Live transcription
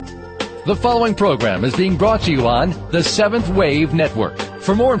The following program is being brought to you on the Seventh Wave Network.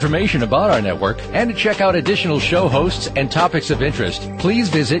 For more information about our network and to check out additional show hosts and topics of interest, please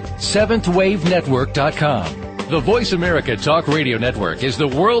visit seventhwavenetwork.com. The Voice America Talk Radio Network is the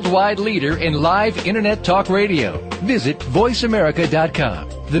worldwide leader in live Internet talk radio. Visit voiceamerica.com.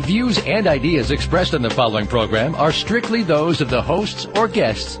 The views and ideas expressed on the following program are strictly those of the hosts or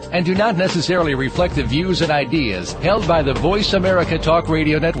guests and do not necessarily reflect the views and ideas held by the Voice America Talk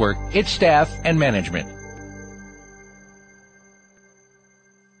Radio Network, its staff, and management.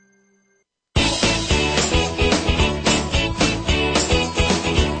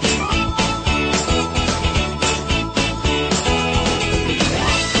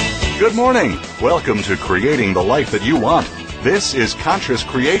 Good morning. Welcome to Creating the Life That You Want. This is Conscious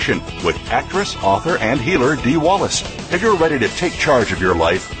Creation with actress, author, and healer Dee Wallace. If you're ready to take charge of your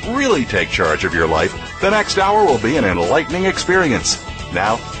life, really take charge of your life, the next hour will be an enlightening experience.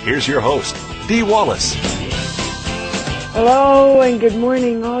 Now, here's your host, Dee Wallace. Hello and good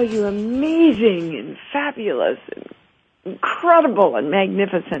morning, all you amazing and fabulous and incredible and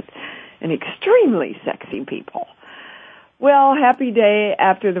magnificent and extremely sexy people. Well, happy day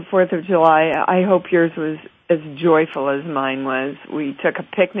after the 4th of July. I hope yours was as joyful as mine was. We took a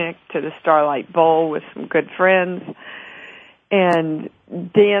picnic to the Starlight Bowl with some good friends and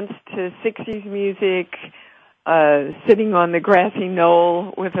danced to 60s music, sitting on the grassy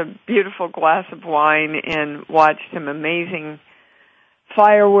knoll with a beautiful glass of wine and watched some amazing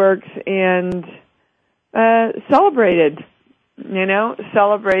fireworks and celebrated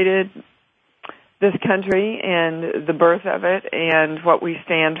this country and the birth of it and what we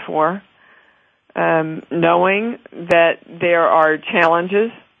stand for, knowing that there are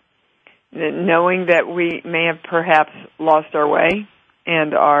challenges, knowing that we may have perhaps lost our way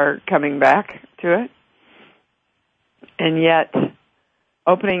and are coming back to it, and yet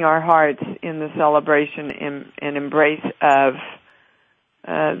opening our hearts in the celebration and embrace of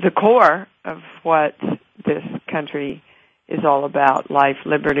the core of what this country is all about, life,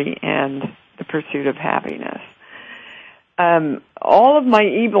 liberty, and the pursuit of happiness. All of my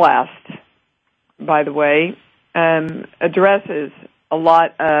e-blast, by the way, addresses a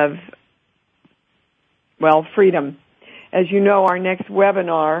lot of, freedom. As you know, our next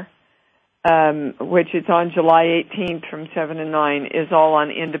webinar, which is on July 18th from 7 to 9, is all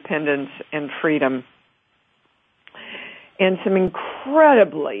on independence and freedom. And some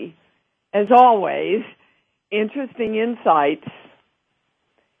incredibly, as always, interesting insights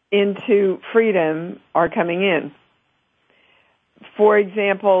into freedom are coming in. For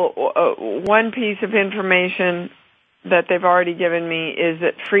example, one piece of information that they've already given me is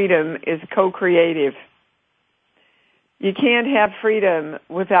that freedom is co-creative. You can't have freedom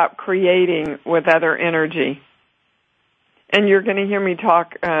without creating with other energy. And you're going to hear me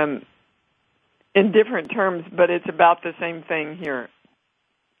talk in different terms, but it's about the same thing here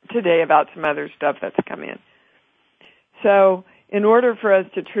today about some other stuff that's come in. So, in order for us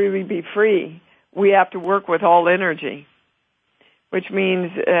to truly be free, we have to work with all energy, which means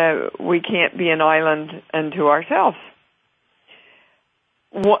we can't be an island unto ourselves.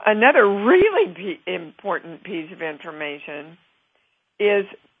 Another really important piece of information is,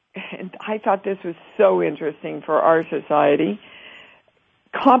 and I thought this was so interesting for our society,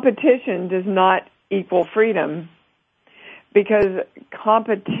 competition does not equal freedom because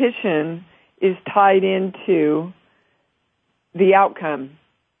competition is tied into the outcome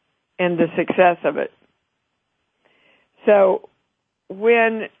and the success of it. So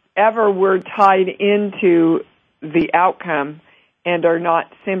whenever we're tied into the outcome and are not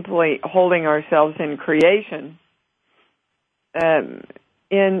simply holding ourselves in creation,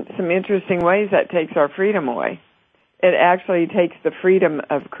 in some interesting ways that takes our freedom away. It actually takes the freedom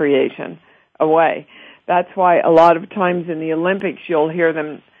of creation away. That's why a lot of times in the Olympics you'll hear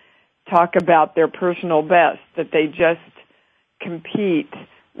them talk about their personal best, that they just compete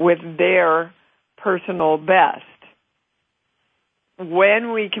with their personal best.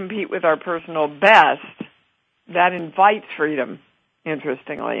 When we compete with our personal best, that invites freedom,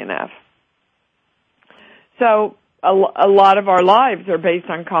 interestingly enough. So a lot of our lives are based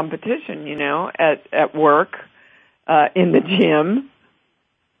on competition, at work, in the gym.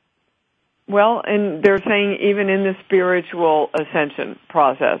 Well, and they're saying even in the spiritual ascension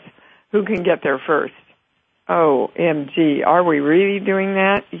process, who can get there first? OMG, are we really doing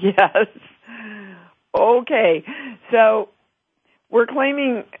that? Yes. Okay, so we're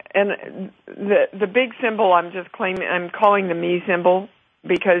claiming, and the big symbol I'm calling the me symbol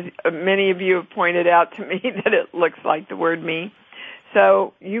because many of you have pointed out to me that it looks like the word me.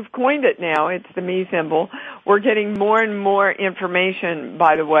 So you've coined it now. It's the me symbol. We're getting more and more information,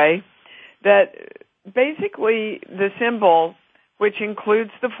 by the way, that basically the symbol, which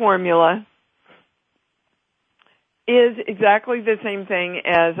includes the formula, is exactly the same thing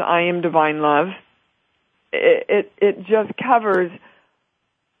as I am divine love. It just covers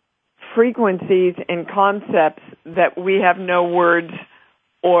frequencies and concepts that we have no words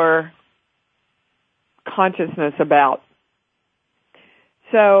or consciousness about.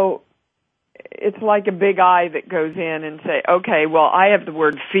 So it's like a big eye that goes in and say, okay, well, I have the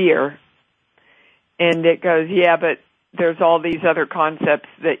word fear. And it goes, yeah, but there's all these other concepts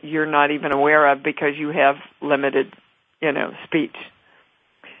that you're not even aware of because you have limited, speech.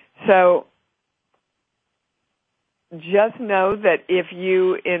 So just know that if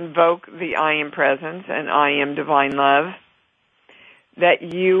you invoke the I am presence and I am divine love, that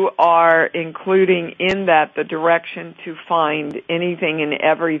you are including in that the direction to find anything and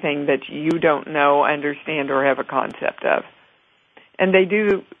everything that you don't know, understand, or have a concept of. And they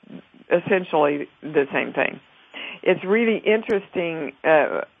do essentially the same thing. It's really interesting,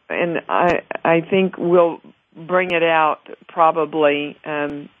 and I think we'll bring it out probably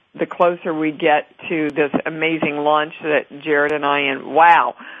the closer we get to this amazing launch that Jared and I, and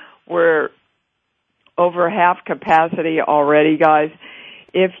wow, we're over half capacity already, guys.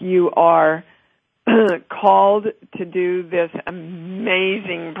 If you are called to do this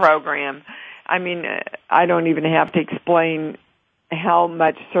amazing program, I mean, I don't even have to explain how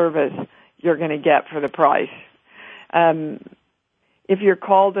much service you're going to get for the price. If you're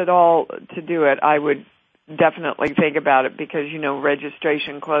called at all to do it, I would definitely think about it because,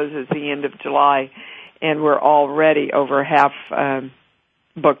 registration closes the end of July and we're already over half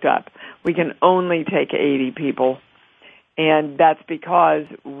booked up. We can only take 80 people, and that's because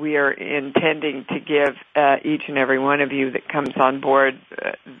we are intending to give each and every one of you that comes on board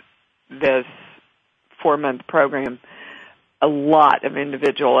this 4-month program a lot of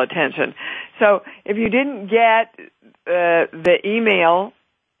individual attention. So if you didn't get the email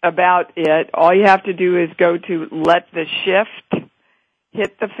about it, all you have to do is go to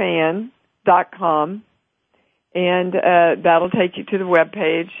lettheshift.com, and that'll take you to the web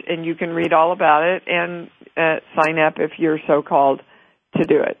page, and you can read all about it and sign up if you're so called to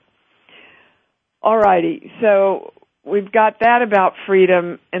do it. All righty, so we've got that about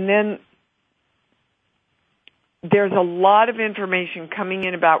freedom, and then there's a lot of information coming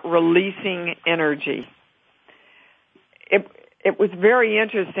in about releasing energy. It was very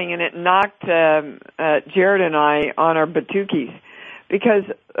interesting, and it knocked Jared and I on our batukis because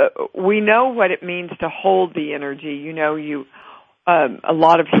we know what it means to hold the energy. A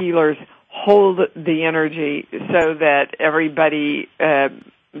lot of healers hold the energy so that everybody,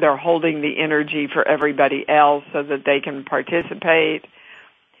 they're holding the energy for everybody else so that they can participate.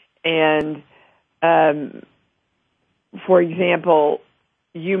 And, for example,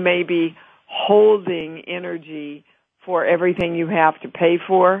 you may be holding energy for everything you have to pay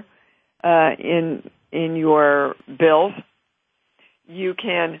for in your bills. You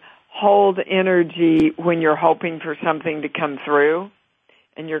can hold energy when you're hoping for something to come through,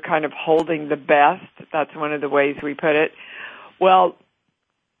 and you're kind of holding the best. That's one of the ways we put it. Well,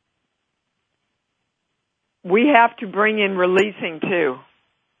 we have to bring in releasing too.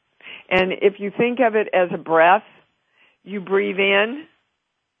 And if you think of it as a breath, you breathe in,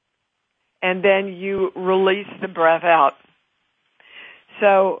 and then you release the breath out.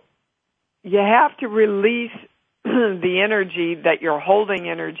 So you have to release the energy that you're holding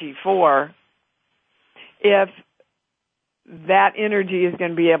energy for if that energy is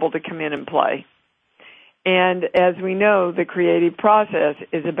going to be able to come in and play. And as we know, the creative process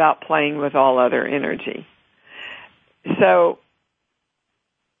is about playing with all other energy. So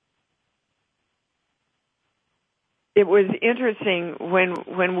it was interesting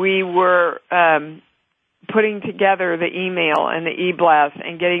when we were putting together the email and the e-blast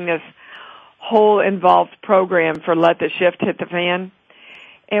and getting this whole involved program for Let the Shift Hit the Fan,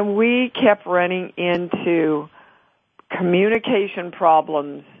 and we kept running into communication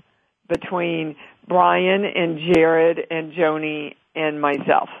problems between Brian and Jared and Joni and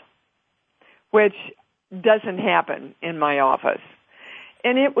myself, which doesn't happen in my office.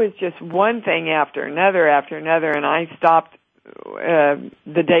 And it was just one thing after another, and I stopped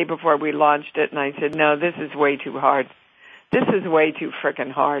the day before we launched it, and I said, no, this is way too hard. This is way too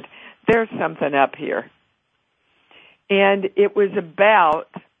frickin' hard. There's something up here. And it was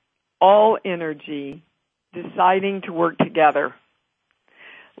about all energy deciding to work together.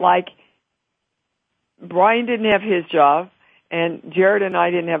 Like, Brian didn't have his job, and Jared and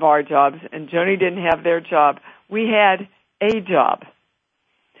I didn't have our jobs, and Joni didn't have their job. We had a job.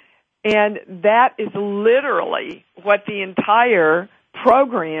 And that is literally what the entire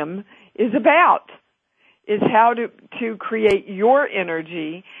program is about, is how to create your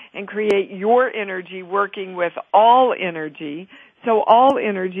energy and create your energy working with all energy so all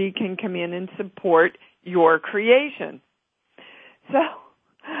energy can come in and support your creation. So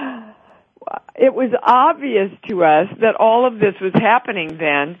it was obvious to us that all of this was happening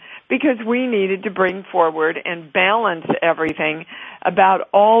then because we needed to bring forward and balance everything about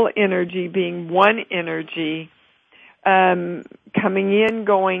all energy being one energy, coming in,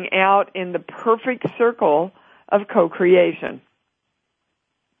 going out in the perfect circle of co-creation.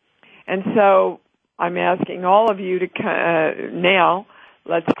 And so I'm asking all of you to now,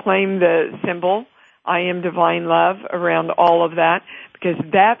 let's claim the symbol, I am divine love, around all of that, because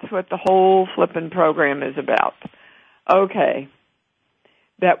that's what the whole flippin' program is about. Okay.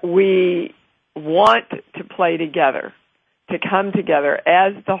 That we want to play together, to come together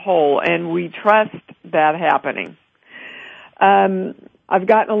as the whole, and we trust that happening. I've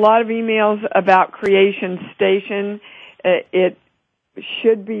gotten a lot of emails about Creation Station. It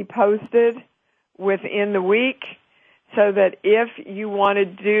should be posted within the week so that if you want to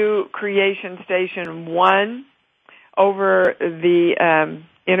do Creation Station 1 over the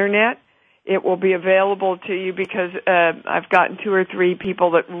Internet, it will be available to you because I've gotten 2 or 3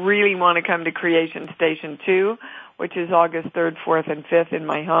 people that really want to come to Creation Station 2, which is August 3rd, 4th, and 5th in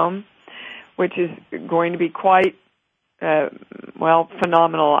my home, which is going to be quite,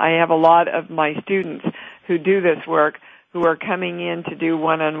 phenomenal. I have a lot of my students who do this work who are coming in to do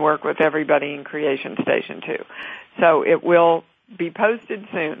one-on-one work with everybody in Creation Station 2. So it will be posted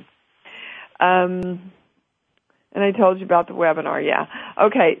soon. And I told you about the webinar, yeah.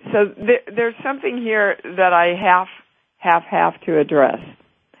 Okay, so there's something here that I have to address.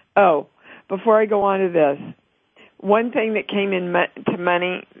 Oh, before I go on to this, one thing that came in to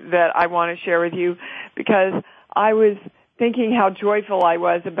money that I want to share with you, because I was thinking how joyful I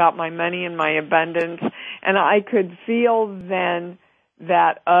was about my money and my abundance, and I could feel then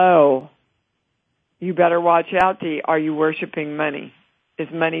that, you better watch out, Dee. Are you worshiping money? Is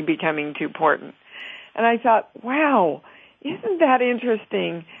money becoming too important? And I thought, wow, isn't that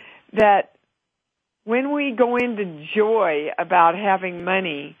interesting that when we go into joy about having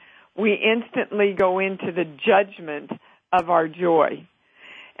money, we instantly go into the judgment of our joy.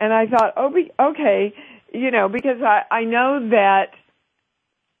 And I thought, okay, because I know that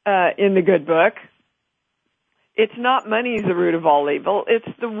in the good book, it's not money is the root of all evil, it's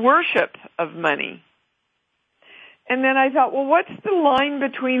the worship of money. And then I thought, well, what's the line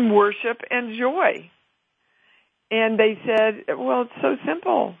between worship and joy? And they said, well, it's so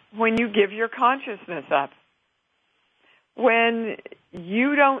simple. When you give your consciousness up. When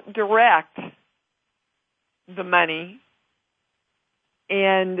you don't direct the money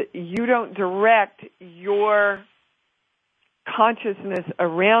and you don't direct your consciousness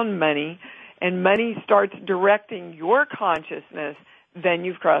around money and money starts directing your consciousness, then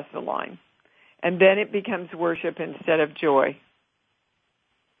you've crossed the line. And then it becomes worship instead of joy.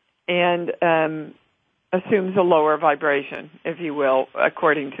 And assumes a lower vibration, if you will,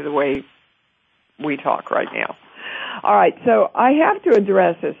 according to the way we talk right now. All right, so I have to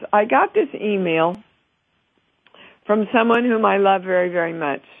address this. I got this email from someone whom I love very, very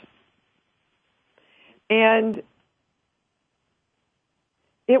much. And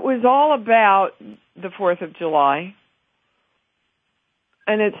it was all about the 4th of July.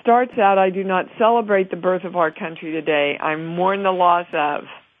 And it starts out, I do not celebrate the birth of our country today. I mourn the loss of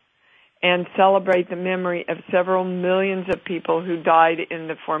and celebrate the memory of several millions of people who died in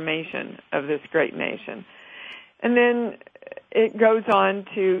the formation of this great nation. And then it goes on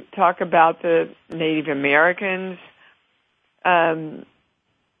to talk about the Native Americans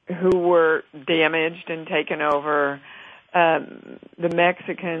who were damaged and taken over, the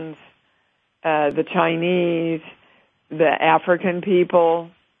Mexicans, the Chinese, the African people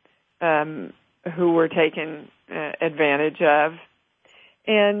who were taken advantage of,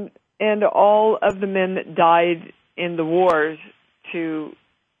 and all of the men that died in the wars to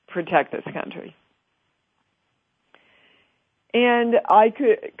protect this country. And I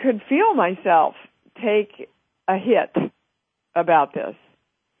could feel myself take a hit about this.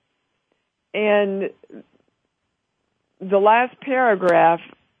 And the last paragraph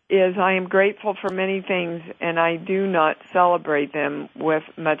is, I am grateful for many things, and I do not celebrate them with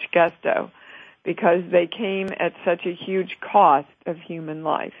much gusto because they came at such a huge cost of human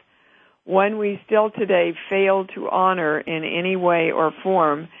life. One we still today fail to honor in any way or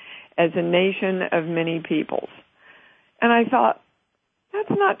form as a nation of many peoples. And I thought,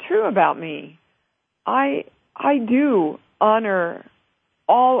 that's not true about me. I do honor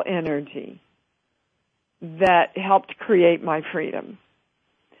all energy that helped create my freedom.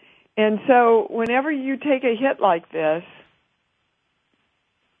 And so whenever you take a hit like this,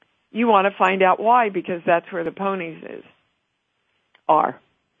 you want to find out why, because that's where the ponies are.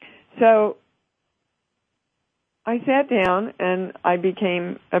 So I sat down and I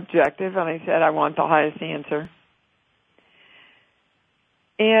became objective and I said, I want the highest answer.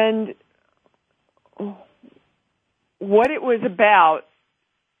 And what it was about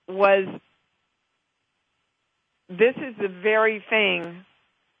was, this is the very thing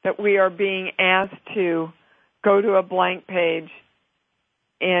that we are being asked to go to a blank page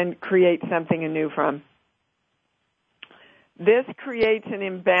and create something anew from. This creates an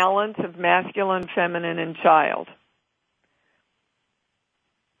imbalance of masculine, feminine, and child,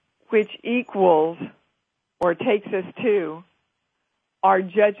 which equals or takes us to our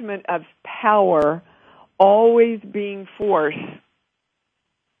judgment of power always being force,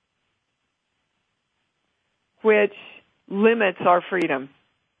 which limits our freedom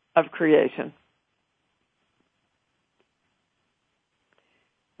of creation.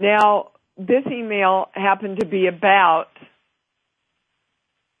 Now, this email happened to be about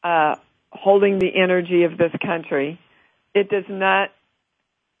holding the energy of this country. It does not,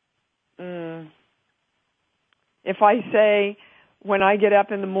 if I say, when I get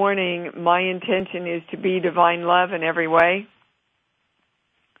up in the morning, my intention is to be divine love in every way,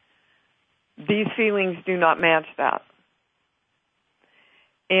 these feelings do not match that.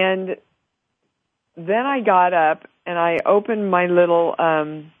 And then I got up and I opened my little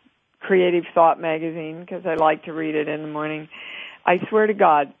Creative Thought magazine, because I like to read it in the morning. I swear to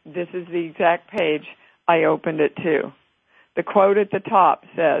God, this is the exact page I opened it to. The quote at the top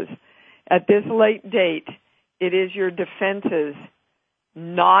says, "At this late date, it is your defenses,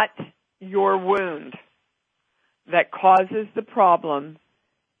 not your wound, that causes the problem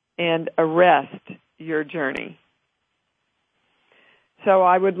and arrest your journey." So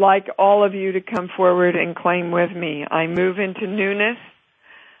I would like all of you to come forward and claim with me. I move into newness,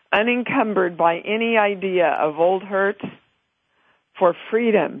 unencumbered by any idea of old hurts, for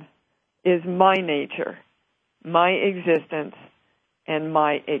freedom is my nature, my existence, and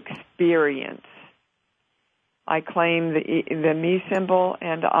my experience. I claim the me symbol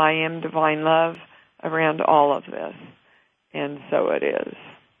and I am divine love around all of this. And so it is.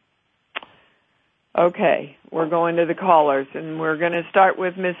 Okay, we're going to the callers, and we're going to start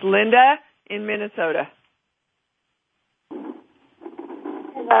with Miss Linda in Minnesota.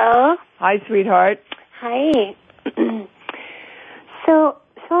 Hello. Hi, sweetheart. Hi. So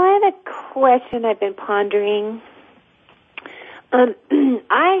I have a question I've been pondering.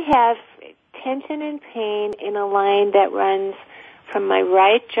 I have tension and pain in a line that runs from my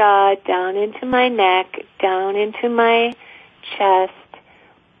right jaw down into my neck, down into my chest,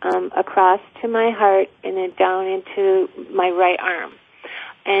 across to my heart, and then down into my right arm.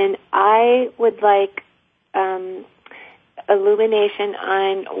 And I would like illumination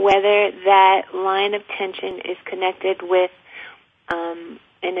on whether that line of tension is connected with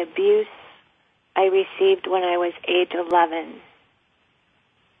an abuse I received when I was age 11.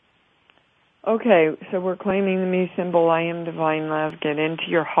 Okay, so we're claiming the me symbol, I am divine love. Get into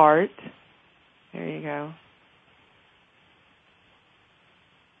your heart. There you go.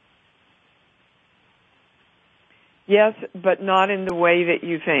 Yes, but not in the way that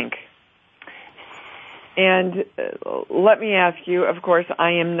you think. And let me ask you, of course,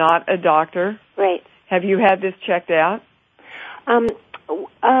 I am not a doctor. Right. Have you had this checked out?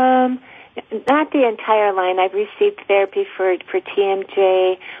 Not the entire line. I've received therapy for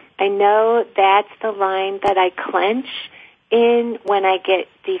TMJ. I know that's the line that I clench in when I get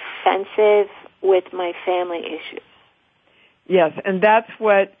defensive with my family issues. Yes, and that's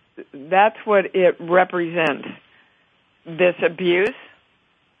what it represents. This abuse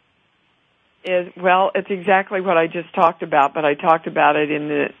is, well, it's exactly what I just talked about, but I talked about it in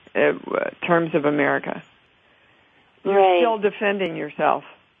the terms of America. You're right. Still defending yourself.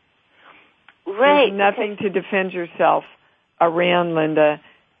 Right. There's nothing to defend yourself around, Linda.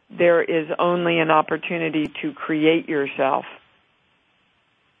 There is only an opportunity to create yourself.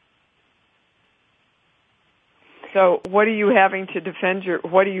 So what are you having to defend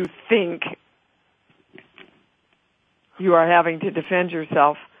what do you think you are having to defend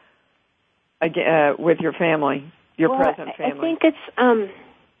yourself with your family, your present family?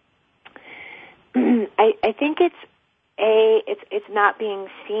 I think it's not being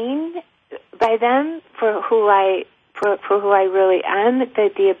seen by them for who I really am.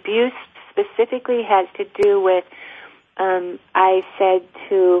 That the abuse specifically has to do with I said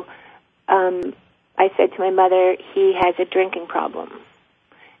to my mother, he has a drinking problem,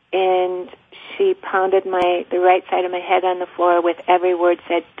 and she pounded the right side of my head on the floor with every word,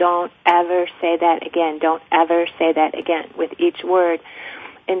 said, "Don't ever say that again. Don't ever say that again," with each word.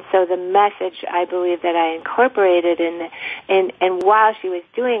 And so the message, I believe, that I incorporated and while she was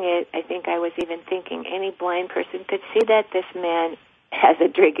doing it, I think I was even thinking any blind person could see that this man has a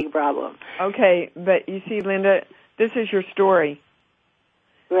drinking problem. Okay, but you see, Linda, this is your story.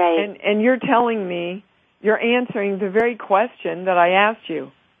 Right. And you're telling me, you're answering the very question that I asked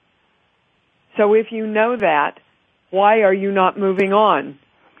you. So if you know that, why are you not moving on?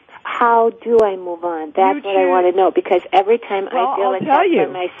 How do I move on? That's what I want to know, because every time I feel attacked by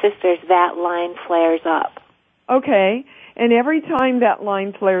my sisters, that line flares up. Okay, and every time that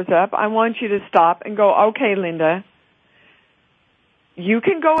line flares up, I want you to stop and go, okay, Linda, you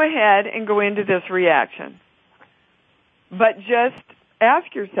can go ahead and go into this reaction. But just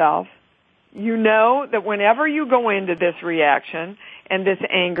ask yourself, you know that whenever you go into this reaction and this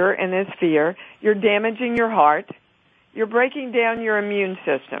anger and this fear, you're damaging your heart, you're breaking down your immune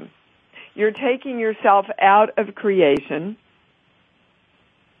system, you're taking yourself out of creation,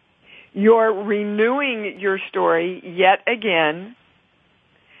 you're renewing your story yet again,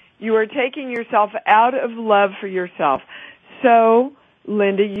 you are taking yourself out of love for yourself. So,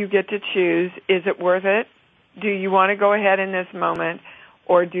 Linda, you get to choose, is it worth it? Do you want to go ahead in this moment,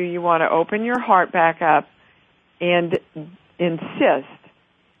 or do you want to open your heart back up and insist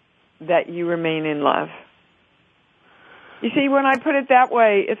that you remain in love? You see, when I put it that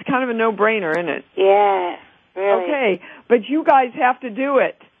way, it's kind of a no-brainer, isn't it? Yeah, really. Okay, but you guys have to do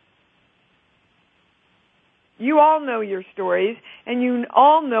it. You all know your stories, and you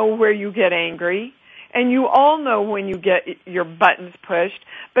all know where you get angry, and you all know when you get your buttons pushed,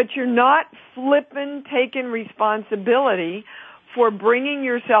 but you're not flipping, taking responsibility for bringing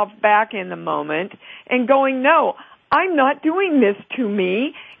yourself back in the moment and going, no, I'm not doing this to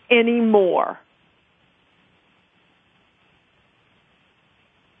me anymore.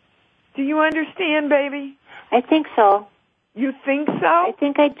 Do you understand, baby? I think so. You think so? I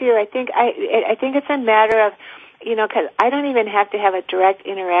think I do. I think it's a matter of, because I don't even have to have a direct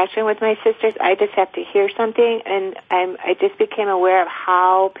interaction with my sisters. I just have to hear something, and I just became aware of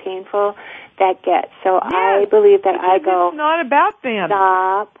how painful that gets. So yes, I believe that I go, it's not about them.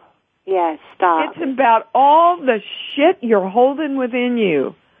 Stop. Yes, stop. It's about all the shit you're holding within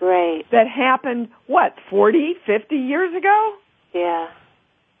you. Right. That happened, 40, 50 years ago? Yeah.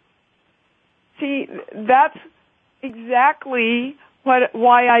 See, that's exactly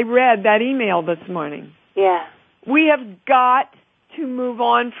why I read that email this morning. Yeah. We have got to move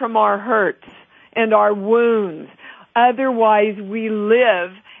on from our hurts and our wounds. Otherwise, we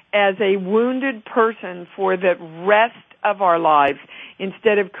live as a wounded person for the rest of our lives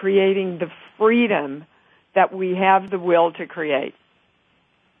instead of creating the freedom that we have the will to create.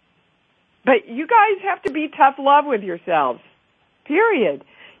 But you guys have to be tough love with yourselves, period.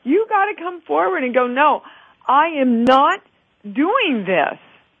 You got to come forward and go, no, I am not doing this.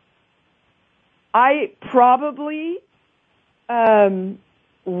 I probably realign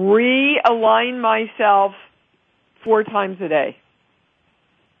myself 4 times a day.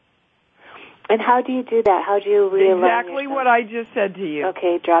 And how do you do that? How do you realign Exactly yourself? What I just said to you.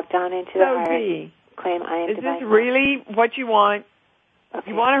 Okay, drop down into the heart. D, claim I am is divine. this really what you want?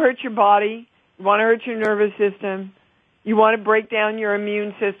 Okay. You want to hurt your body? You want to hurt your nervous system? You want to break down your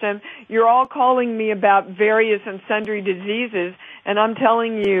immune system? You're all calling me about various and sundry diseases, and I'm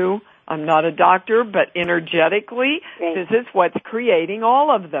telling you, I'm not a doctor, but energetically, This is what's creating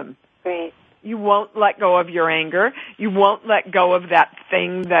all of them. Right. You won't let go of your anger. You won't let go of that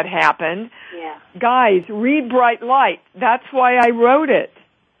thing that happened. Yeah. Guys, read Bright Light. That's why I wrote it.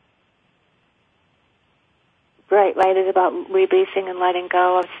 Bright Light is about releasing and letting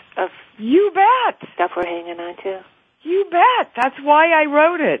go of You bet. Stuff we're hanging on to. You bet. That's why I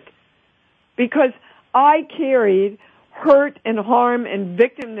wrote it. Because I carried hurt and harm and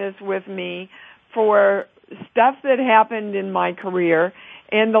victimness with me for stuff that happened in my career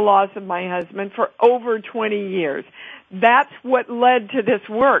and the loss of my husband for over 20 years. That's what led to this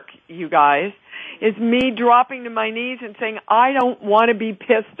work, you guys, is me dropping to my knees and saying, I don't want to be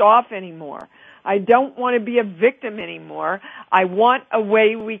pissed off anymore. I don't want to be a victim anymore. I want a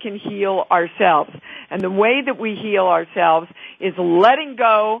way we can heal ourselves. And the way that we heal ourselves is letting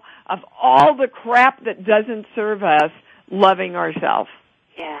go of all the crap that doesn't serve us, loving ourselves.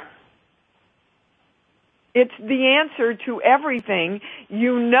 Yeah. It's the answer to everything.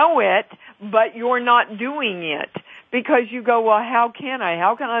 You know it, but you're not doing it. Because you go, well, how can I?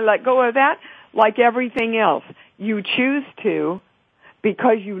 How can I let go of that? Like everything else. You choose to,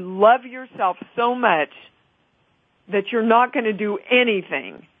 because you love yourself so much that you're not going to do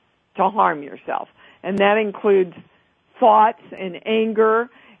anything to harm yourself. And that includes thoughts and anger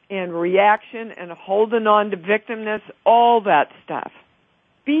and reaction and holding on to victimness, all that stuff.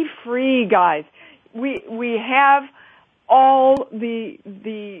 Be free, guys. We have all the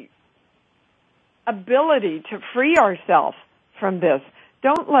ability to free ourselves from this.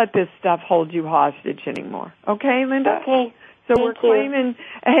 Don't let this stuff hold you hostage anymore. Okay, Linda? Okay. So we're claiming,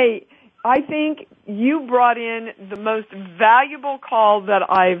 hey, I think you brought in the most valuable call that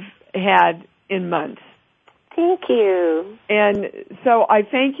I've had in months. Thank you. And so I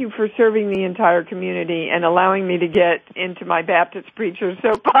thank you for serving the entire community and allowing me to get into my Baptist preacher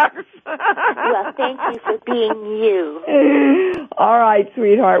soapbox. Well, thank you for being you. All right,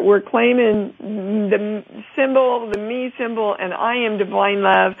 sweetheart. We're claiming the symbol, the me symbol, and I am divine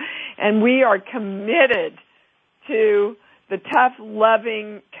love. And we are committed to the tough,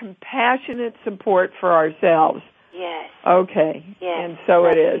 loving, compassionate support for ourselves. Yes. Okay. Yes. And so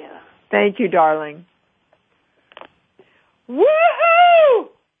it is. You. Thank you, darling. Woohoo!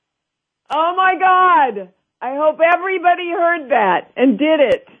 Oh my God! I hope everybody heard that and did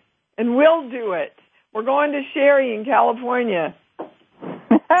it and will do it. We're going to Sherry in California.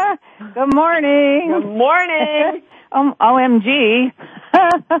 Good morning. Good morning. OMG.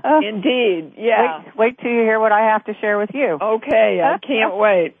 Indeed, yeah. Wait till you hear what I have to share with you. Okay, I can't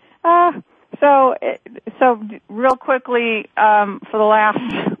wait. So real quickly, for the last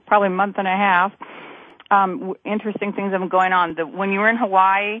probably month and a half, interesting things have been going on. When you were in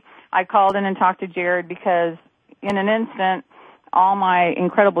Hawaii, I called in and talked to Jared because in an instant, all my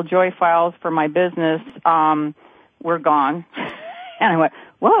incredible joy files for my business were gone. And I went,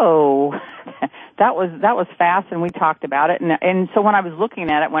 whoa, that was fast, and we talked about it. And so when I was looking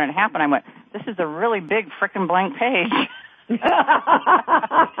at it when it happened, I went, this is a really big frickin' blank page. And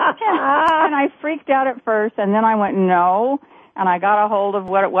I freaked out at first, and then I went, no. And I got a hold of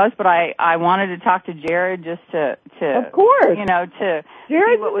what it was, but I wanted to talk to Jared just to of course, to Jared's see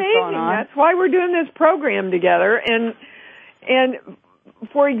what was amazing. going on. That's why we're doing this program together, and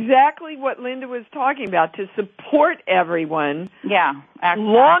for exactly what Linda was talking about, to support everyone. Yeah,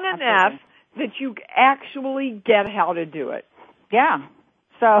 long enough that you actually get how to do it. Yeah.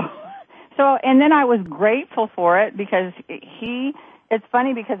 So, and then I was grateful for it because it's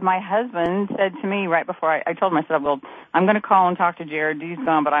funny because my husband said to me right before I told him, I said, well, I'm going to call and talk to Jared. He's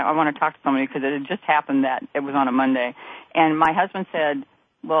gone, but I want to talk to somebody because it had just happened that it was on a Monday. And my husband said,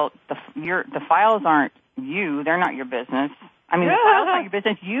 well, the files aren't you. They're not your business. I mean, the files aren't your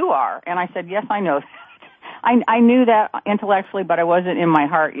business. You are. And I said, yes, I know that. I knew that intellectually, but I wasn't in my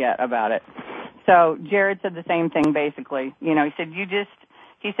heart yet about it. So Jared said the same thing basically. You know, he said, you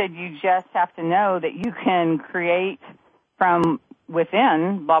just have to know that you can create from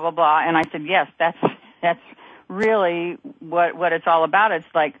within, blah, blah, blah. And I said, yes, that's really what it's all about. It's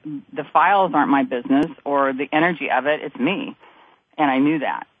like the files aren't my business or the energy of it. It's me. And I knew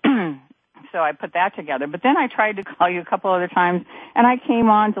that. So I put that together. But then I tried to call you a couple other times, and I came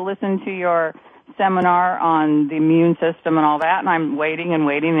on to listen to your seminar on the immune system and all that, and I'm waiting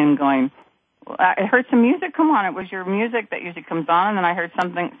and going, I heard some music come on. It was your music that usually comes on, and then I heard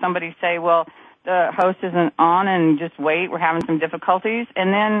somebody say, well, the host isn't on, and just wait, we're having some difficulties.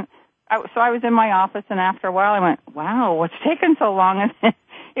 And then, I was in my office, and after a while I went, wow, what's taking so long? And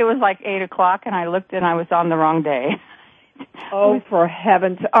it was like 8 o'clock, and I looked, and I was on the wrong day. Oh, for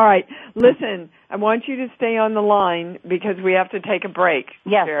heaven's... All right, listen, I want you to stay on the line because we have to take a break.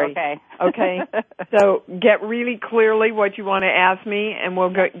 Yes, Sherry. okay. Okay? So get really clearly what you want to ask me, and we'll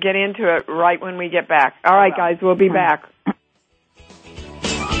get into it right when we get back. All right, guys, we'll be back.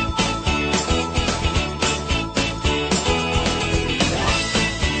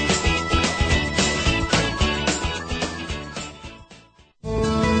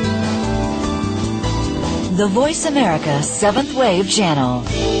 The Voice America 7th Wave Channel.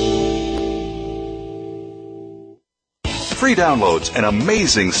 Free downloads and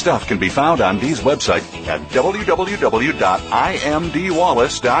amazing stuff can be found on Dee's website at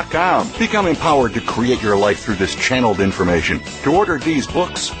www.imdwallace.com. Become empowered to create your life through this channeled information. To order Dee's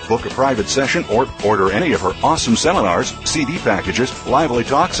books, book a private session, or order any of her awesome seminars, CD packages, lively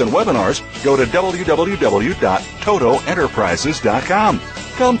talks, and webinars, go to www.totoenterprises.com.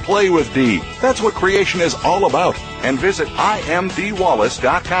 Come play with Dee. That's what creation is all about. And visit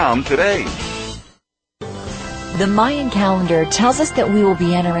imdwallace.com today. The Mayan calendar tells us that we will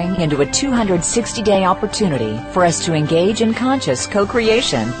be entering into a 260-day opportunity for us to engage in conscious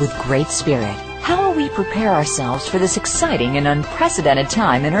co-creation with Great Spirit. How will we prepare ourselves for this exciting and unprecedented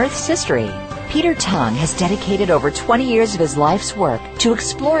time in Earth's history? Peter Tung has dedicated over 20 years of his life's work to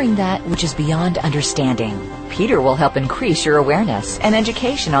exploring that which is beyond understanding. Peter will help increase your awareness and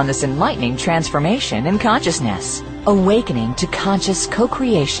education on this enlightening transformation in consciousness. Awakening to Conscious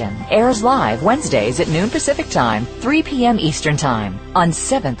Co-Creation airs live Wednesdays at noon Pacific Time, 3 p.m. Eastern Time on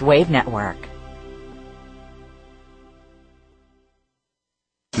Seventh Wave Network.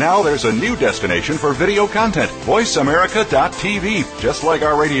 Now there's a new destination for video content, voiceamerica.tv. Just like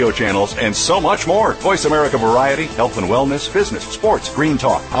our radio channels and so much more. Voice America Variety, Health and Wellness, Business, Sports, Green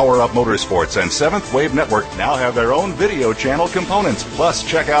Talk, Power Up Motorsports, and Seventh Wave Network now have their own video channel components. Plus,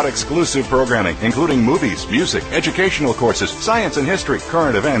 check out exclusive programming, including movies, music, educational courses, science and history,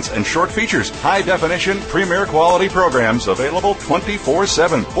 current events, and short features. High-definition, premier quality programs available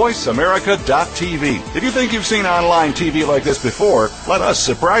 24/7. VoiceAmerica.tv. If you think you've seen online TV like this before, let us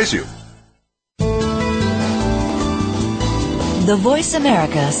surprise you. The Voice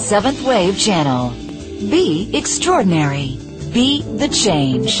America Seventh Wave Channel. Be extraordinary. Be the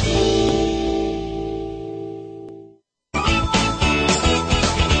change.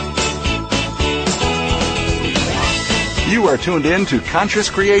 You are tuned in to Conscious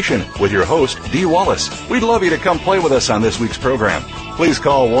Creation with your host, Dee Wallace. We'd love you to come play with us on this week's program. Please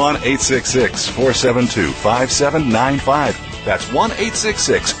call 1-866-472-5795. That's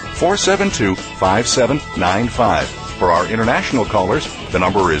 1-866-472-5795. For our international callers, the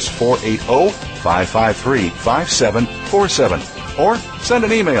number is 480-553-5747. Or send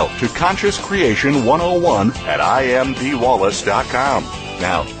an email to consciouscreation101@imdwallace.com.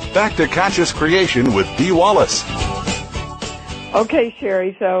 Now, back to Conscious Creation with Dee Wallace. Okay,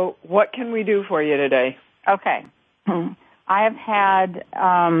 Sherry, so what can we do for you today? Okay. I have had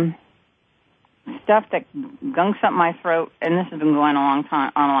stuff that gunks up my throat, and this has been going on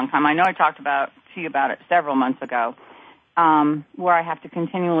a long time. I know I talked to you about it several months ago, where I have to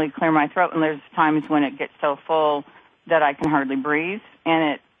continually clear my throat, and there's times when it gets so full that I can hardly breathe,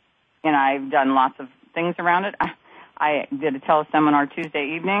 and I've done lots of things around it. I did a teleseminar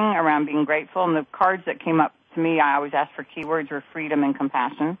Tuesday evening around being grateful, and the cards that came up to me, I always asked for keywords were freedom and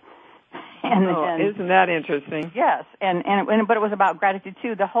compassion. And isn't that interesting? Yes, but it was about gratitude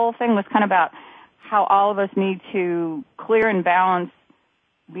too. The whole thing was kind of about how all of us need to clear and balance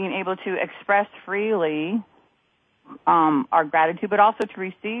being able to express freely our gratitude, but also to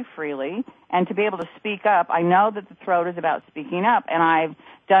receive freely and to be able to speak up. I know that the throat is about speaking up, and I've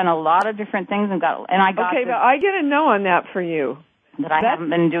done a lot of different things I got. Okay, but I get a no on that for you. That I haven't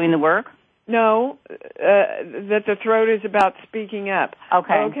been doing the work. No, that the throat is about speaking up.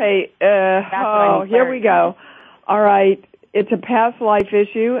 Okay. Okay. Here we go. All right. It's a past life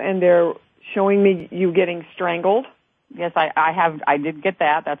issue, and they're showing me you getting strangled. Yes, I did get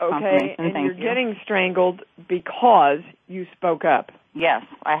that. That's okay. Confirmation. And Thank you're you. getting strangled because you spoke up. Yes,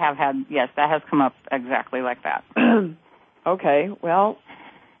 I have had. Yes, that has come up exactly like that. Okay. Well,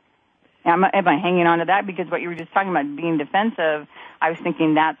 am I hanging on to that because what you were just talking about being defensive? I was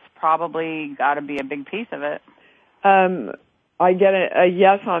thinking that's probably got to be a big piece of it. I get a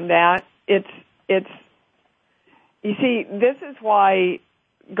yes on that. It's. You see, this is why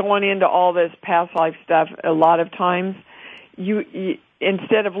going into all this past life stuff, a lot of times, you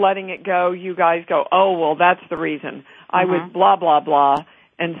instead of letting it go, you guys go, oh, well, that's the reason. I was blah, blah, blah,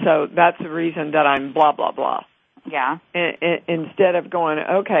 and so that's the reason that I'm blah, blah, blah. Yeah. Instead of going,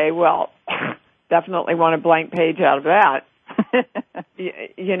 okay, well, definitely want a blank page out of that.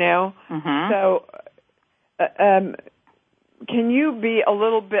 You know? Mm-hmm. So, can you be a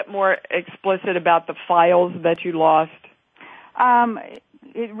little bit more explicit about the files that you lost?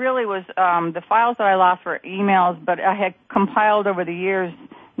 It really was the files that I lost were emails, but I had compiled over the years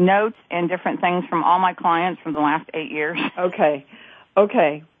notes and different things from all my clients from the last 8 years. Okay.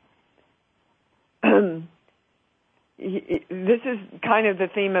 This is kind of the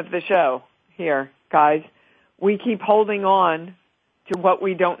theme of the show here, guys. We keep holding on to what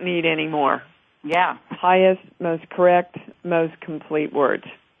we don't need anymore. Yeah. Highest, most correct, most complete words.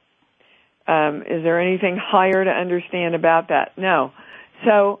 Is there anything higher to understand about that? No.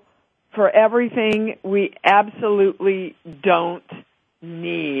 So for everything we absolutely don't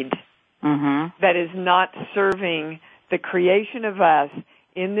need that is not serving the creation of us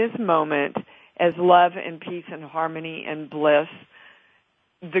in this moment as love and peace and harmony and bliss,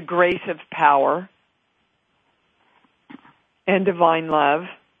 the grace of power, and divine love.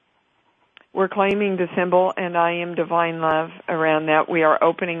 We're claiming the symbol, and I am divine love around that. We are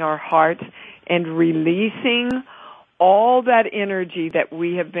opening our hearts and releasing all that energy that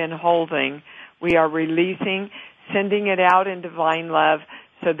we have been holding. We are releasing, sending it out in divine love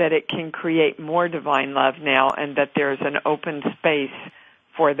so that it can create more divine love now and that there's an open space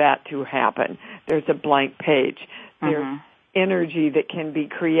for that to happen. There's a blank page. There's energy that can be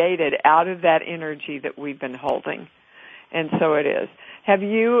created out of that energy that we've been holding. And so it is. Have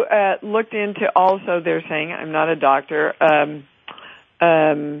you looked into also, they're saying, I'm not a doctor,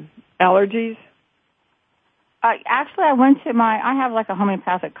 allergies? Actually, I have like a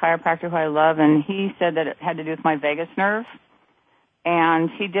homeopathic chiropractor who I love, and he said that it had to do with my vagus nerve. And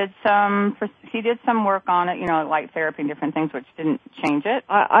he did some work on it, light therapy and different things, which didn't change it.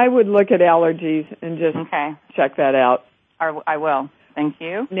 I would look at allergies and just check that out. I will. Thank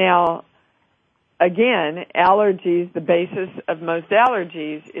you. Now, again, allergies, the basis of most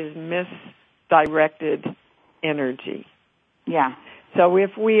allergies is misdirected energy. Yeah. So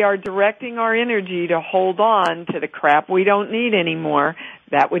if we are directing our energy to hold on to the crap we don't need anymore,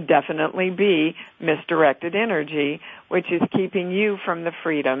 that would definitely be misdirected energy, which is keeping you from the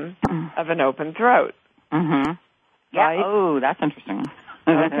freedom of an open throat. Mm-hmm. Yeah. Right? Oh, that's interesting.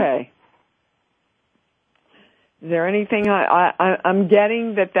 Okay. Is there anything I'm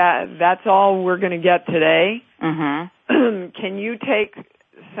getting that's all we're going to get today? Mm-hmm. Can you take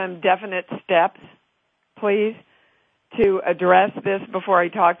some definite steps, please, to address this before I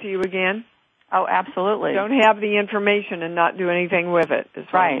talk to you again? Oh, absolutely. Don't have the information and not do anything with it, is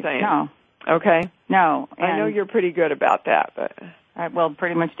what I'm saying. No. Okay? No. I know you're pretty good about that, but... well,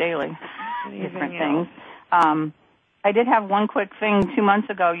 pretty much daily. Different things. I did have one quick thing. 2 months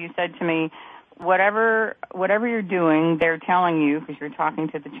ago, you said to me, whatever you're doing, they're telling you, because you're talking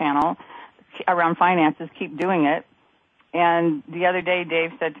to the channel, around finances, keep doing it. And the other day,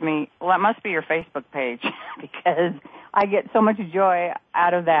 Dave said to me, well, that must be your Facebook page, because I get so much joy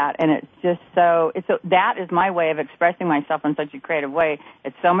out of that, and it's just that is my way of expressing myself in such a creative way.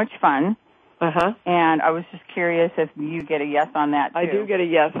 It's so much fun. And I was just curious if you get a yes on that, too. I do get a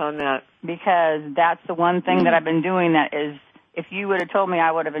yes on that. Because that's the one thing that I've been doing that is, if you would have told me I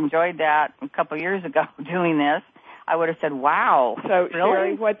would have enjoyed that a couple of years ago doing this, I would have said, wow. So, really?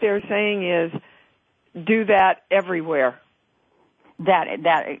 Sherry, what they're saying is do that everywhere. That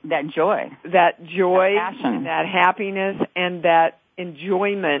joy. That joy, that passion, that happiness, and that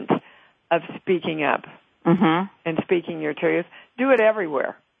enjoyment of speaking up and speaking your truth. Do it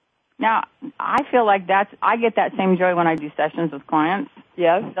everywhere. Now, I feel like I get that same joy when I do sessions with clients.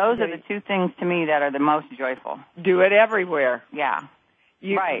 Yes. Those are the two things to me that are the most joyful. Do it everywhere. Yeah.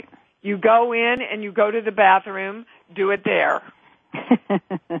 Right. You go in and you go to the bathroom, do it there.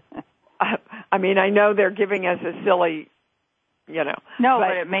 I mean, I know they're giving us a silly, No,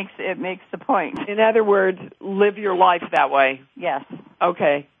 but it makes the point. In other words, live your life that way. Yes.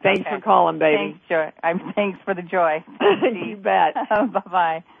 Okay. Thanks for calling, baby. Thanks, Joy. Thanks for the joy. You bet.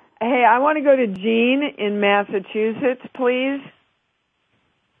 Bye-bye. Hey, I want to go to Jean in Massachusetts, please.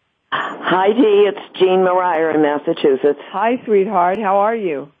 Hi, Dee. It's Jean Mariah in Massachusetts. Hi, sweetheart. How are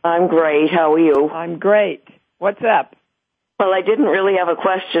you? I'm great. How are you? I'm great. What's up? Well, I didn't really have a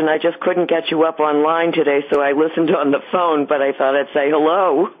question. I just couldn't get you up online today, so I listened on the phone, but I thought I'd say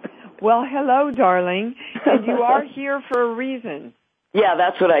hello. Well, hello, darling. And you are here for a reason. Yeah,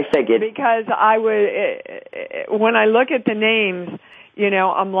 that's what I figured. Because when I look at the names,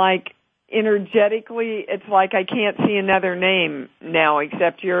 I'm like, energetically, it's like I can't see another name now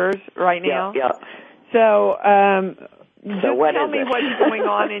except yours right now. Yeah. So, just tell me what's going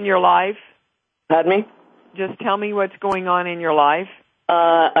on in your life. Pardon me? Just tell me what's going on in your life.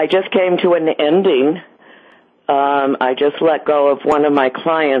 I just came to an ending. I just let go of one of my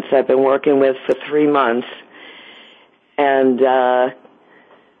clients I've been working with for 3 months. And I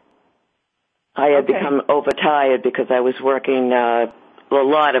had become overtired because I was working a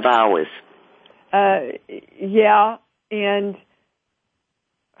lot of hours. Yeah, and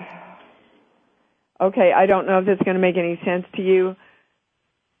okay, I don't know if that's going to make any sense to you.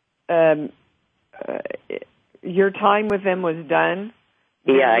 Your time with them was done.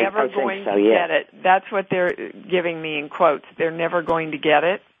 Yeah, They're never I going think so, to yeah. get it. That's what they're giving me in quotes. They're never going to get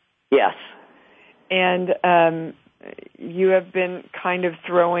it. Yes. And you have been kind of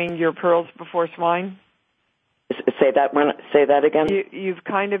throwing your pearls before swine? Say that again? You've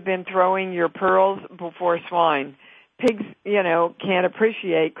kind of been throwing your pearls before swine. Pigs, can't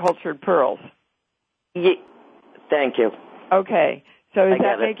appreciate cultured pearls. Thank you. Okay. So is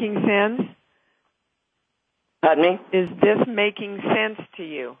that making sense? Pardon me? Is this making sense to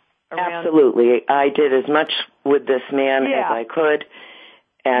you? Absolutely. I did as much with this man as I could.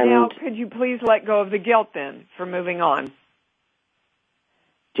 And now, could you please let go of the guilt then for moving on?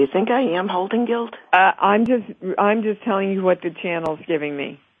 Do you think I am holding guilt? I'm just telling you what the channel's giving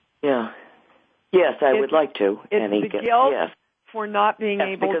me. Yeah. Yes, I would like to. It's the guilt for not being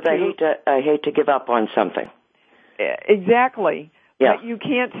able because to. I hate to give up on something. Exactly. Yeah. But you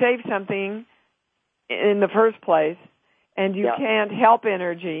can't save something in the first place, and you can't help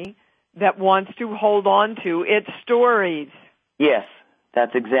energy that wants to hold on to its stories. Yes,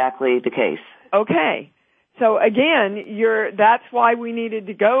 that's exactly the case. Okay. So again, that's why we needed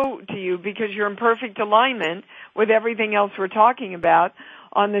to go to you, because you're in perfect alignment with everything else we're talking about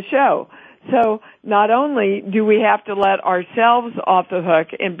on the show. So not only do we have to let ourselves off the hook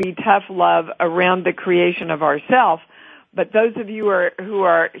and be tough love around the creation of ourself, but those of you who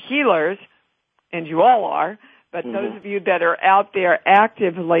are healers, and you all are, but those of you that are out there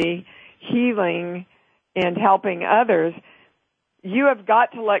actively healing and helping others, you have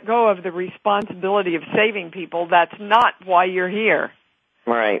got to let go of the responsibility of saving people. That's not why you're here.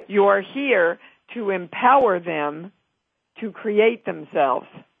 Right. You're here to empower them to create themselves.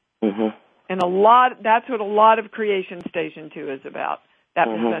 Mm-hmm. And that's what a lot of Creation Station 2 is about, that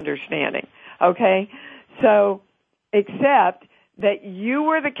misunderstanding. Okay? So, except that you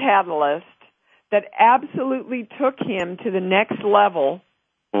were the catalyst that absolutely took him to the next level,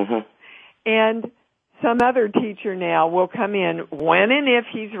 and some other teacher now will come in when and if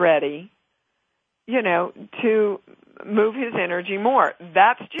he's ready, to move his energy more.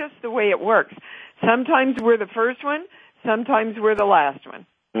 That's just the way it works. Sometimes we're the first one, sometimes we're the last one.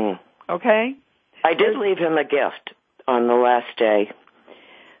 Okay? I did leave him a gift on the last day,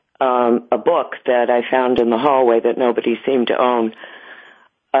 a book that I found in the hallway that nobody seemed to own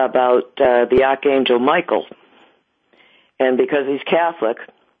about the Archangel Michael. And because he's Catholic,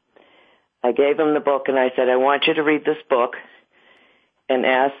 I gave him the book and I said, I want you to read this book and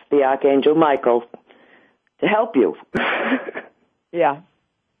ask the Archangel Michael to help you. Yeah.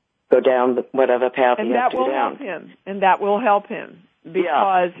 Go down whatever path you have to go down. And that will help him.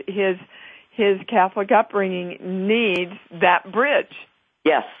 Because his Catholic upbringing needs that bridge.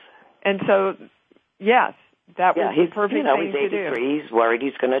 Yes. And so, yes, that was the perfect thing he's 83, to do. He's worried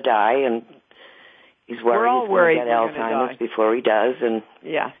he's going to die, and he's worried he's going to get Alzheimer's before he does. And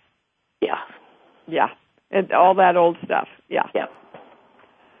Yeah. Yeah. And all that old stuff. Yeah.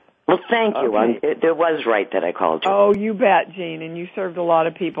 Well, thank you. It was right that I called you. Oh, you bet, Jean, and you served a lot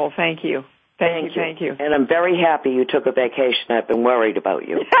of people. Thank you. Thank you. And I'm very happy you took a vacation. I've been worried about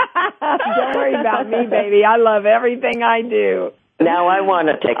you. Don't worry about me, baby. I love everything I do. Now I want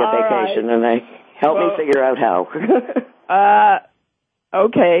to take a vacation, and help me figure out how.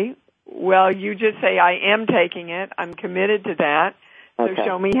 Okay. Well, you just say, I am taking it. I'm committed to that. So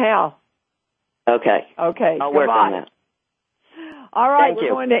show me how. Okay. I'll work on that. All right. We're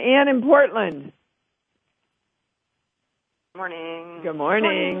going to Ann in Portland. Morning. Good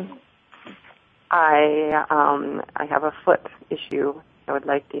morning. I have a foot issue. I would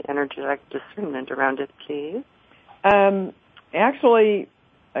like the energetic discernment around it, please. Actually,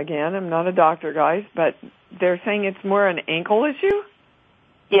 again, I'm not a doctor, guys, but they're saying it's more an ankle issue?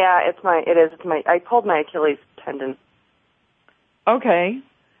 Yeah, I pulled my Achilles tendon. Okay.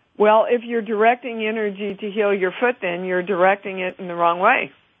 Well, if you're directing energy to heal your foot, then you're directing it in the wrong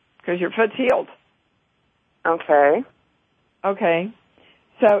way, because your foot's healed. Okay.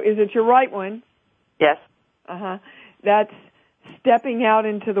 So is it your right one? Yes. That's stepping out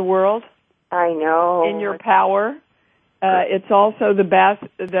into the world. I know. In your power. It's also the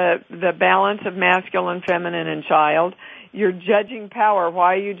balance of masculine, feminine, and child. You're judging power.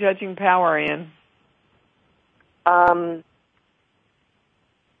 Why are you judging power, Ann? I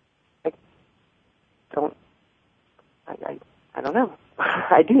don't know.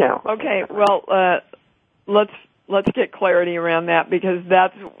 I do know. Okay. Well, let's get clarity around that, because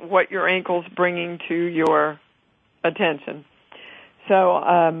that's what your ankle's bringing to your attention.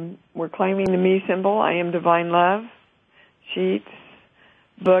 So we're claiming the me symbol. I am divine love. Sheets.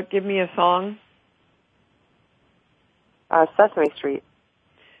 Book. Give me a song. Sesame Street.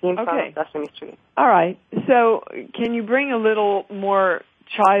 Okay. Sesame Street. All right. So can you bring a little more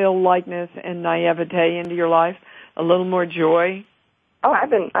childlikeness and naivete into your life? A little more joy? Oh, I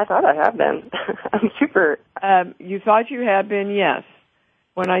thought I have been. I'm super. You thought you had been, yes.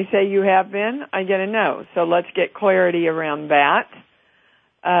 When I say you have been, I get a no. So let's get clarity around that.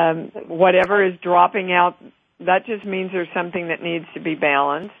 Whatever is dropping out, that just means there's something that needs to be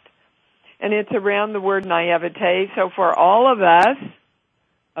balanced. And it's around the word naivete. So for all of us,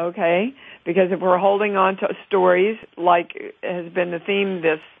 okay, because if we're holding on to stories, like has been the theme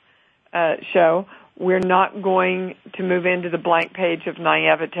this show, we're not going to move into the blank page of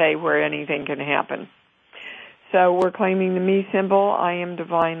naivete where anything can happen. So we're claiming the me symbol. I am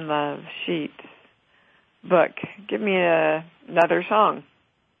divine love. Sheet. Book. Give me another song.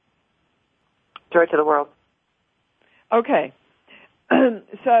 Joy to the World. Okay.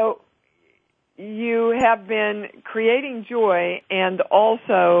 So you have been creating joy and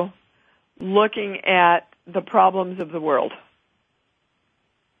also looking at the problems of the world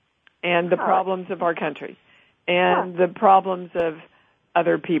and the problems of our country and the problems of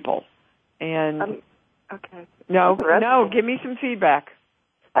other people. And okay. No, give me some feedback.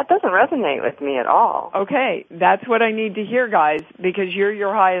 That doesn't resonate with me at all. Okay, that's what I need to hear, guys, because you're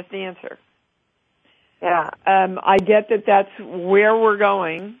your highest answer. Yeah. I get that that's where we're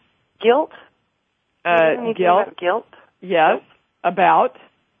going. Guilt? Guilt. About guilt? Yes. Guilt? About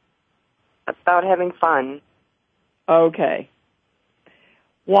having fun. Okay.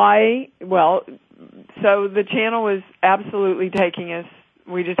 Why? Well, so the channel is absolutely taking us.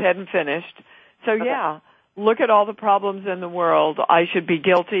 We just hadn't finished. So yeah, look at all the problems in the world. I should be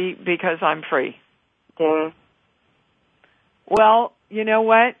guilty because I'm free. Ding. Well, you know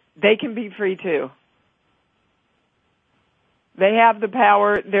what? They can be free too. They have the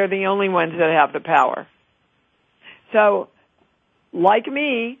power. They're the only ones that have the power. So, like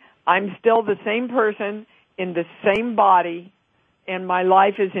me, I'm still the same person in the same body, and my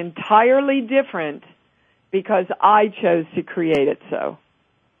life is entirely different because I chose to create it so.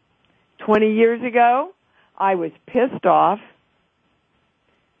 20 years ago, I was pissed off,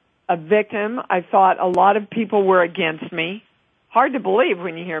 a victim. I thought a lot of people were against me. Hard to believe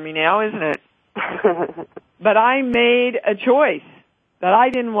when you hear me now, isn't it? But I made a choice that I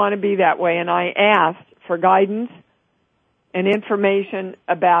didn't want to be that way, and I asked for guidance and information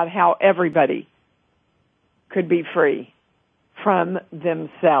about how everybody could be free from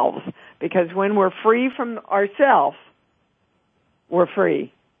themselves. Because when we're free from ourselves, we're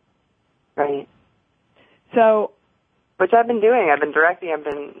free. Right. So, which I've been doing. I've been directing. I've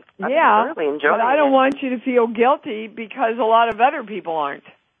been thoroughly enjoying but I don't want you to feel guilty because a lot of other people aren't.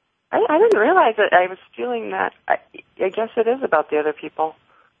 I didn't realize that I was feeling that. I guess it is about the other people.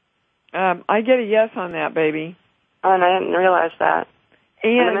 I get a yes on that, baby. And I didn't realize that.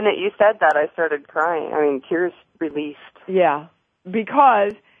 And the minute you said that, I started crying. I mean, tears released. Yeah,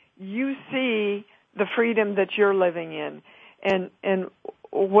 because you see the freedom that you're living in. And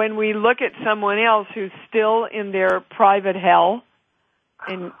when we look at someone else who's still in their private hell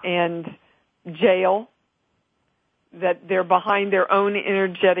and jail, that they're behind their own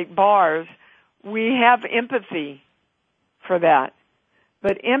energetic bars, we have empathy for that.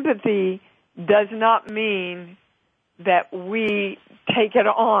 But empathy does not mean that we take it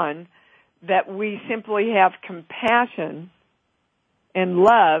on, that we simply have compassion and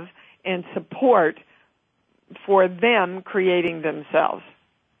love and support for them creating themselves.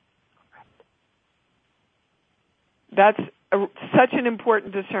 That's such an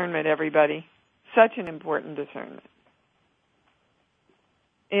important discernment, everybody. Such an important discernment.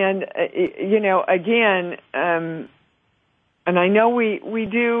 And, again, and I know we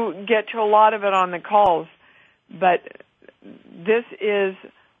do get to a lot of it on the calls, but this is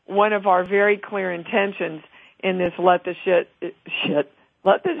one of our very clear intentions in this let the shift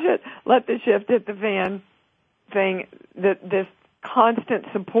hit the fan thing, this constant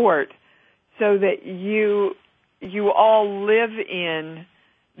support so that you all live in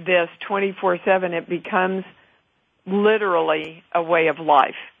this 24/7. It becomes literally a way of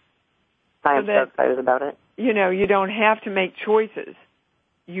life. I am so excited about it. You don't have to make choices.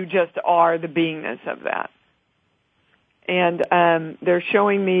 You just are the beingness of that. And they're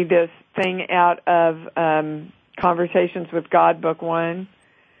showing me this thing out of Conversations with God, Book 1,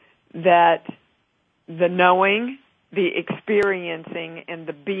 that the knowing, the experiencing, and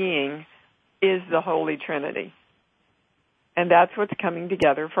the being is the Holy Trinity. And that's what's coming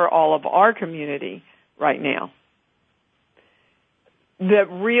together for all of our community right now. The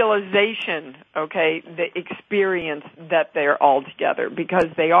realization, the experience that they're all together, because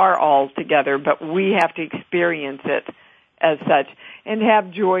they are all together, but we have to experience it as such and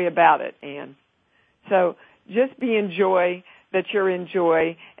have joy about it, Anne. So just be in joy that you're in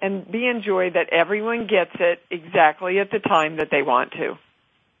joy, and be in joy that everyone gets it exactly at the time that they want to.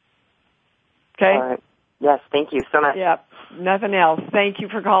 Okay? All right. Yes, thank you so much. Yep, nothing else. Thank you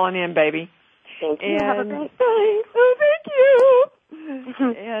for calling in, baby. Thank you. And have a great day. Oh, thank you.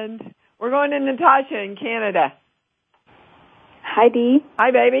 And we're going to Natasha in Canada. Hi, Dee.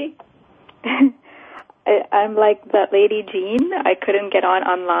 Hi, baby. I'm like that lady Jean. I couldn't get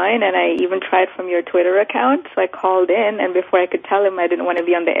online, and I even tried from your Twitter account, so I called in, and before I could tell him I didn't want to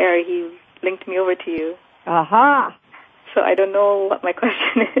be on the air, he linked me over to you. Aha. So I don't know what my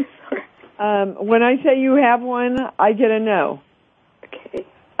question is. When I say you have one, I get a no. Okay.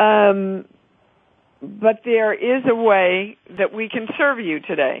 But there is a way that we can serve you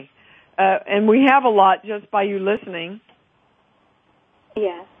today. And we have a lot just by you listening.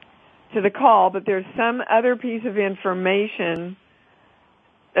 Yeah. to the call, but there's some other piece of information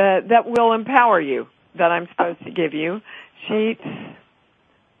that will empower you that I'm supposed to give you. Sheets,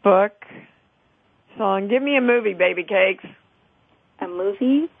 book, song. Give me a movie, baby cakes. A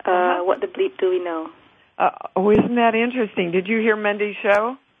movie? What the bleep do we know? Isn't that interesting? Did you hear Monday's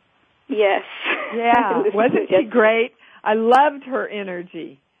show? Yes. Yeah. Wasn't she great? I loved her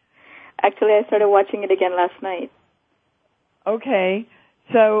energy. Actually, I started watching it again last night. Okay.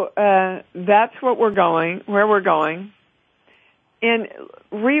 So that's where we're going. And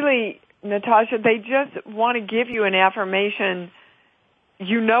really, Natasha, they just want to give you an affirmation.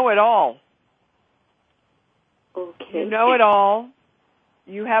 You know it all. Okay. You know it all.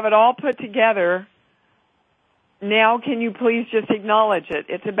 You have it all put together. Now can you please just acknowledge it?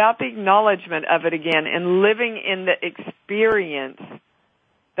 It's about the acknowledgement of it again and living in the experience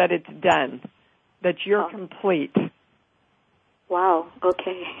that it's done, that you're complete. Wow,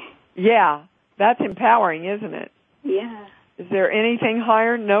 okay. Yeah, that's empowering, isn't it? Yeah. Is there anything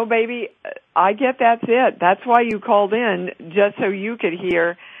higher? No, baby, I get that's it. That's why you called in, just so you could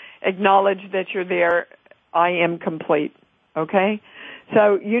hear, acknowledge that you're there. I am complete, okay?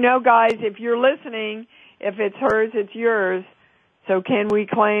 So, guys, if you're listening, if it's hers, it's yours. So can we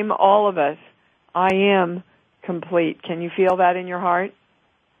claim, all of us, I am complete. Can you feel that in your heart?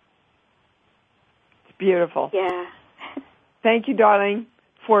 It's beautiful. Yeah. Thank you, darling,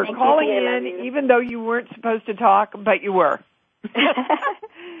 for calling in, even though you weren't supposed to talk, but you were.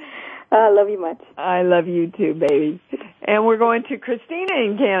 I love you much. I love you too, baby. And we're going to Christina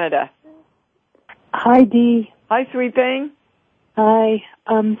in Canada. Hi, Dee. Hi, sweet thing. Hi.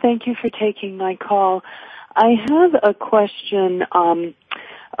 Thank you for taking my call. I have a question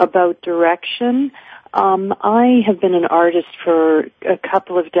about direction. I have been an artist for a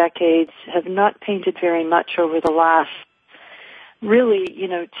couple of decades, have not painted very much over the last, really,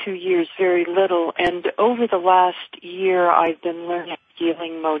 2 years, very little. And over the last year, I've been learning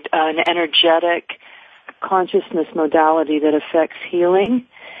healing an energetic consciousness modality that affects healing.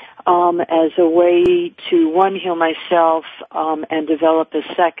 As a way to, one, heal myself, and develop a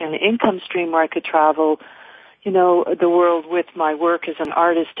second income stream where I could travel, the world with my work as an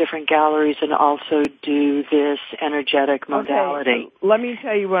artist, different galleries, and also do this energetic modality. Okay, so let me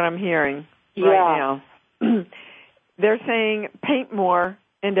tell you what I'm hearing right now. They're saying paint more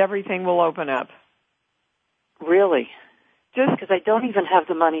and everything will open up. Really? Just because I don't even have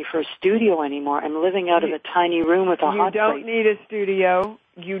the money for a studio anymore. I'm living out of a tiny room with a hot plate. You don't need a studio.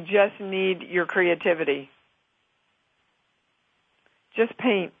 You just need your creativity. Just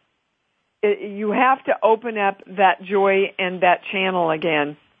paint. You have to open up that joy and that channel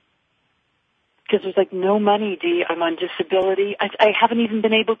again. Because there's no money, Dee. I'm on disability. I haven't even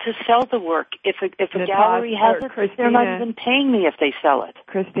been able to sell the work. If a gallery has it, Christina, they're not even paying me if they sell it.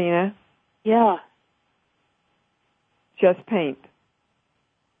 Christina? Yeah. Just paint.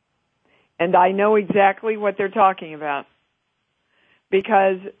 And I know exactly what they're talking about.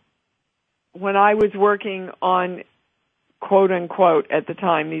 Because when I was working on, quote unquote, at the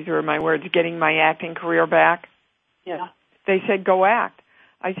time, these were my words, getting my acting career back, they said, go act.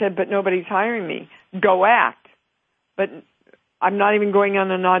 I said, but nobody's hiring me. Go act. But I'm not even going on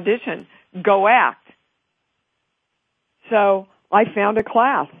an audition. Go act. So I found a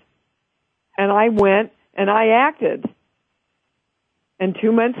class. And I went and I acted. And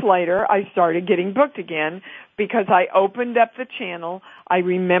 2 months later, I started getting booked again because I opened up the channel. I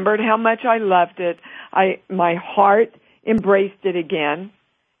remembered how much I loved it. My heart embraced it again.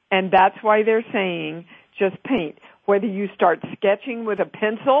 And that's why they're saying just paint. Whether you start sketching with a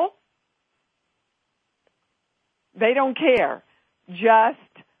pencil, they don't care. Just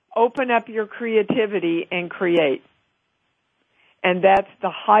open up your creativity and create. And that's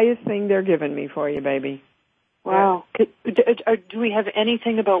the highest thing they're giving me for you, baby. Wow. Do we have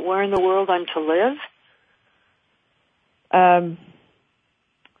anything about where in the world I'm to live?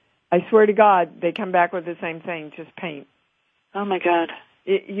 I swear to God, they come back with the same thing, just paint. Oh, my God.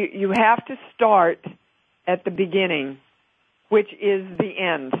 You have to start at the beginning, which is the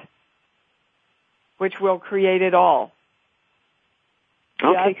end, which will create it all.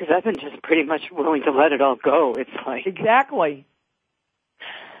 Okay, because I've been just pretty much willing to let it all go. It's like... Exactly.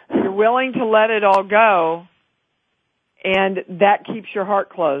 You're willing to let it all go, and that keeps your heart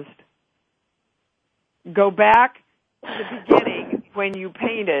closed. Go back to the beginning when you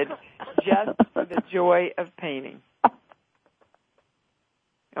painted just for the joy of painting.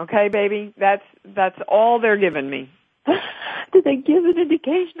 Okay, baby? That's all they're giving me. Did they give an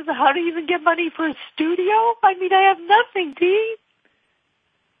indication of how to even get money for a studio? I mean, I have nothing, Dee.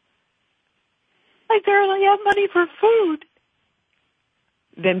 I barely have money for food.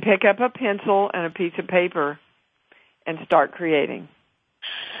 Then pick up a pencil and a piece of paper and start creating.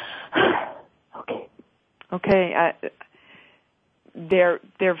 Okay. Okay. They're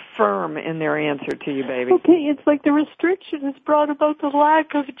firm in their answer to you, baby. Okay, it's like the restriction has brought about the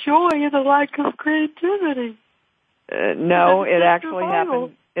lack of joy and the lack of creativity. No, it actually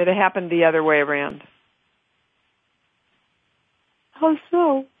happened. It happened the other way around. How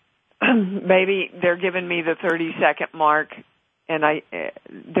so? Baby, they're giving me the 30-second mark, and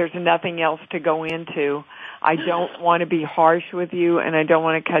there's nothing else to go into. I don't want to be harsh with you, and I don't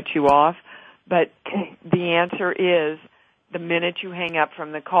want to cut you off, but the answer is the minute you hang up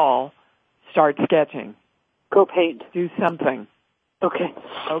from the call, start sketching. Go paint. Do something. Okay.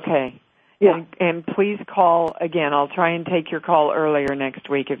 Okay. Yeah. And please call again. I'll try and take your call earlier next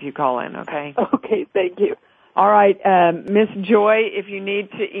week if you call in, okay? Okay, thank you. All right, Miss Joy, if you need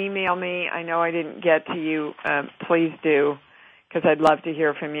to email me, I know I didn't get to you, please do, because I'd love to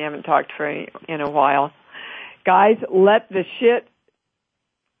hear from you. I haven't talked in a while. Guys, let the shit,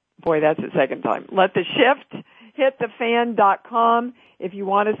 boy, that's the second time, let the shift hit thefan.com. If you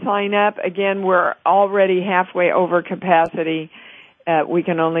want to sign up, again, we're already halfway over capacity. We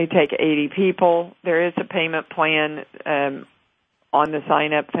can only take 80 people. There is a payment plan on the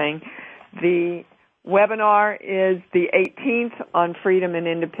sign-up thing. The webinar is the 18th on freedom and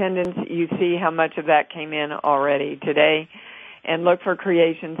independence. You see how much of that came in already today. And look for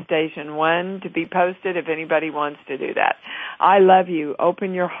Creation Station 1 to be posted if anybody wants to do that. I love you.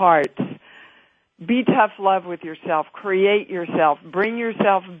 Open your hearts. Be tough love with yourself. Create yourself. Bring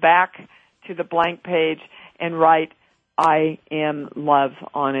yourself back to the blank page and write I am love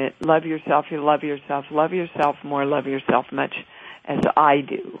on it. Love yourself. You love yourself. Love yourself more. Love yourself much as I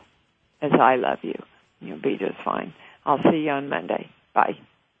do, as I love you. You'll be just fine. I'll see you on Monday. Bye.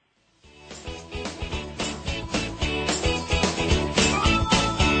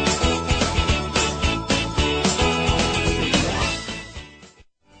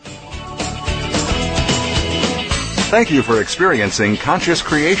 Thank you for experiencing Conscious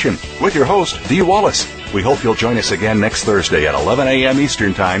Creation with your host, Dee Wallace. We hope you'll join us again next Thursday at 11 a.m.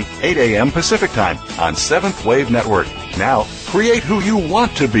 Eastern Time, 8 a.m. Pacific Time on 7th Wave Network. Now, create who you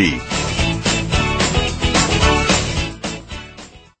want to be.